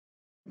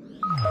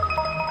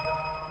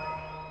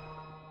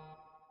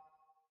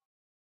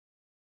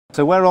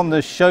So we're on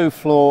the show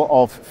floor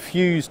of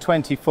Fyuz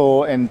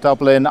 24 in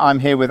Dublin. I'm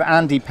here with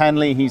Andy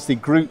Penley. He's the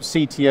Group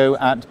CTO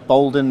at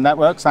Boldyn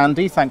Networks.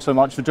 Andy, thanks so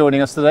much for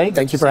joining us today.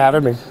 Thank you for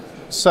having me.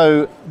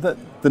 So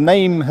the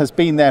name has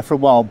been there for a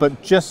while,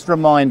 but just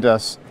remind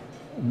us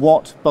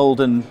what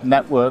Boldyn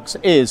Networks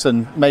is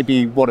and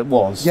maybe what it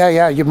was.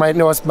 Yeah, you might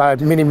know us by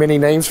many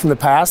names from the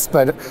past,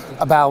 but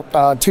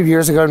about 2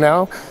 years ago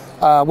now,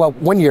 well,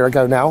 1 year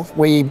ago now,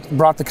 we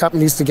brought the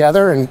companies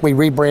together and we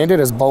rebranded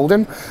as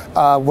Boldyn.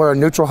 We're a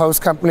neutral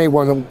host company,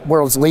 one of the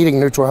world's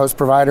leading neutral host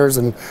providers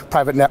and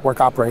private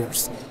network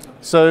operators.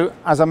 So,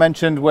 as I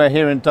mentioned, we're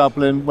here in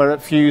Dublin, we're at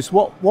Fyuz.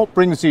 What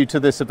brings you to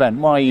this event?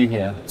 Why are you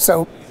here?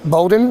 So,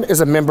 Boldyn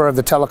is a member of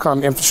the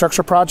Telecom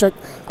Infrastructure Project.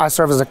 I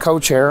serve as a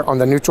co-chair on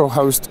the Neutral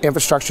Host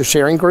Infrastructure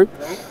Sharing Group.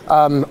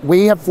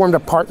 We have formed a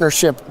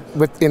partnership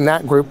within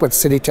that group with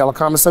City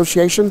Telecom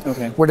Association.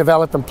 Okay. We're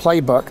developing a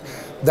playbook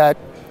that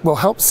will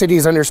help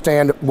cities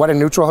understand what a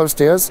neutral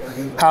host is,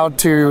 how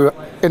to,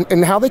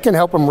 and how they can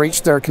help them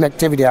reach their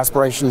connectivity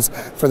aspirations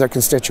for their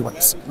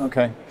constituents.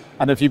 Okay.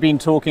 And have you been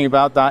talking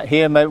about that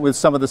here with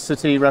some of the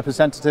city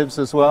representatives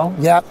as well?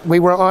 Yeah, we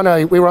were on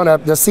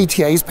the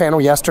CTA's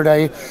panel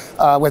yesterday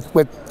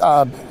with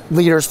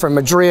leaders from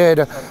Madrid,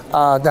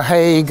 The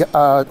Hague,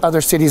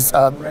 other cities,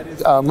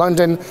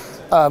 London,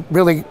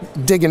 really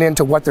digging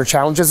into what their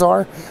challenges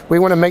are. We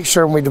want to make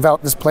sure when we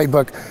develop this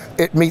playbook,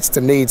 it meets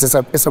the needs.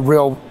 It's a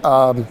real,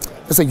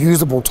 it's a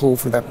usable tool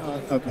for them.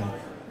 Okay.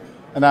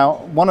 And now,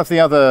 one of the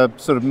other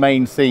sort of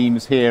main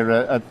themes here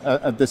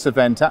at this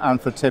event,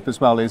 and for TIP as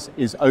well,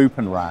 is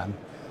Open RAN.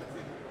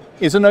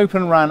 Is an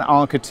Open RAN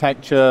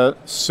architecture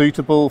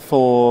suitable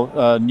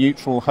for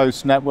neutral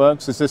host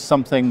networks? Is this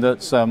something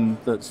that's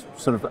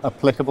sort of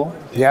applicable?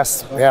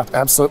 Yes, yeah,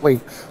 absolutely.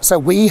 So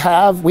we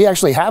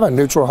actually have a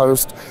neutral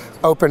host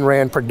Open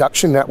RAN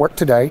production network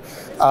today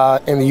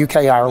in the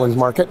UK Ireland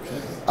market.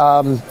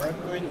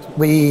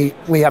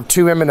 We have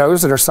two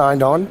MNOs that are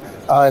signed on.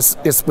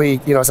 It's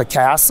a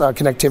CAS,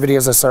 connectivity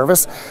as a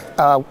service.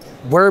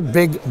 We're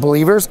big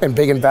believers and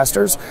big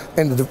investors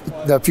in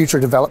the future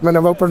development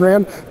of Open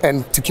RAN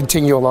and to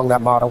continue along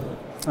that model.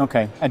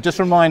 Okay, and just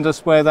remind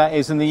us where that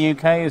is in the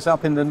UK. Is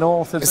up in the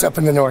north? It's up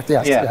in the north,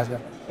 yes. Yeah. Yes, yeah.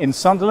 In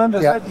Sunderland,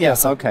 is it?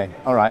 Yes. Okay,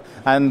 all right.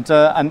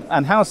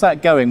 And how's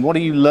that going? What are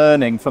you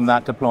learning from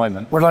that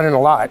deployment? We're learning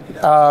a lot.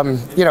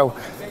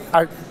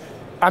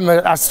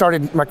 I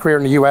started my career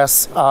in the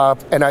U.S.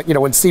 And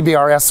when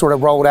CBRS sort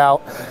of rolled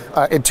out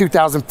in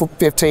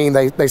 2015,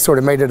 they sort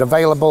of made it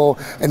available,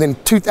 and then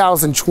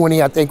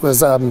 2020 I think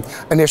was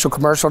initial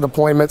commercial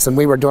deployments, and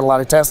we were doing a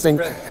lot of testing.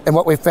 And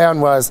what we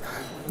found was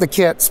the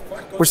kits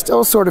were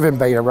still sort of in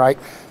beta, right?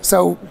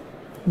 So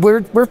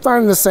we're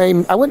finding the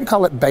same. I wouldn't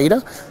call it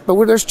beta,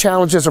 but there's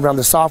challenges around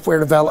the software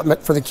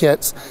development for the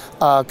kits,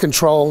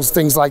 controls,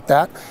 things like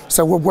that.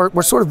 So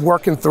we're sort of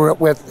working through it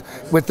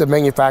with the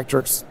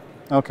manufacturers.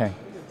 Okay.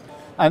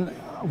 And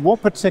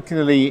what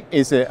particularly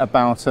is it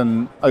about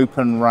an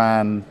Open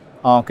RAN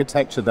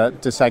architecture,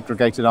 that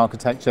disaggregated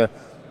architecture,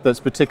 that's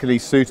particularly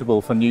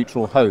suitable for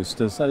neutral host?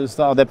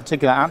 Are there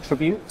particular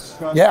attributes?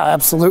 Yeah,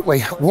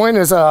 absolutely. One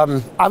is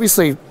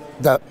obviously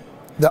the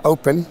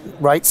open,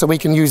 right? So we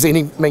can use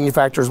any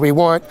manufacturers we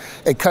want.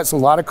 It cuts a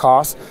lot of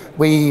costs.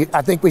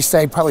 I think we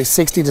save probably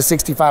 60 to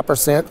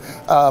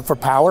 65% for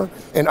power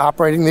in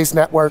operating these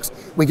networks.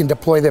 We can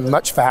deploy them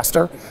much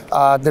faster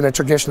than a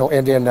traditional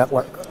end-to-end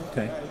network.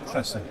 Okay.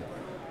 Interesting.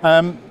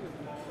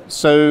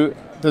 So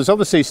there's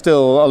obviously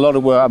still a lot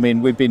of work. I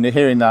mean, we've been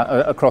hearing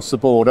that across the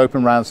board.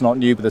 Open RAN's not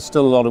new, but there's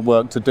still a lot of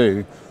work to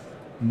do.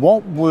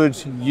 What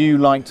would you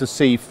like to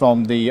see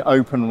from the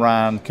Open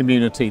RAN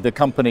community, the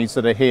companies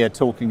that are here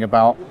talking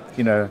about,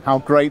 how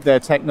great their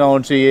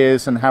technology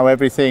is and how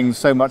everything's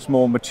so much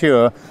more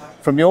mature?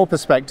 From your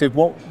perspective,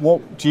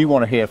 what do you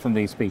want to hear from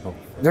these people?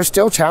 There's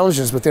still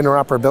challenges with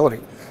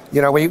interoperability.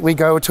 We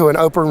go to an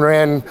Open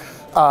RAN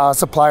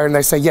supplier and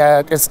they say,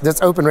 yeah,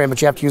 it's Open RAN,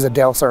 but you have to use a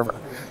Dell server.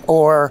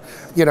 Or,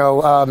 we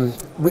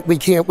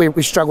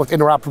struggle with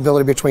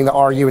interoperability between the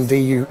RU and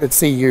DU and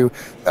CU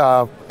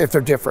if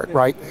they're different,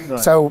 right?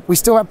 So we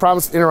still have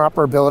problems with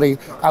interoperability.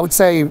 I would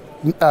say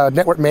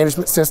network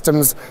management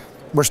systems,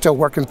 we're still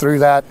working through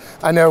that.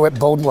 I know at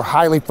Boldyn we're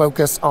highly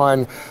focused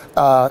on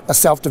a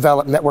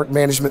self-developed network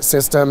management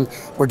system.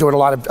 We're doing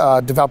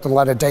developing a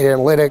lot of data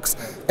analytics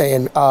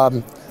and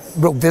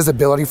real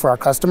visibility for our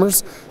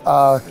customers.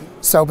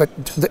 But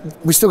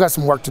we still got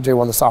some work to do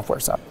on the software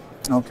side.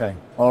 Okay,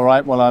 all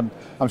right. Well,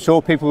 I'm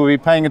sure people will be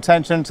paying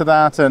attention to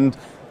that, and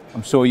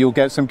I'm sure you'll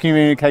get some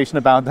communication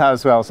about that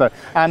as well. So,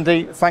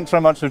 Andy, thanks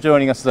very much for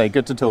joining us today.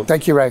 Good to talk.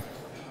 Thank you, Ray.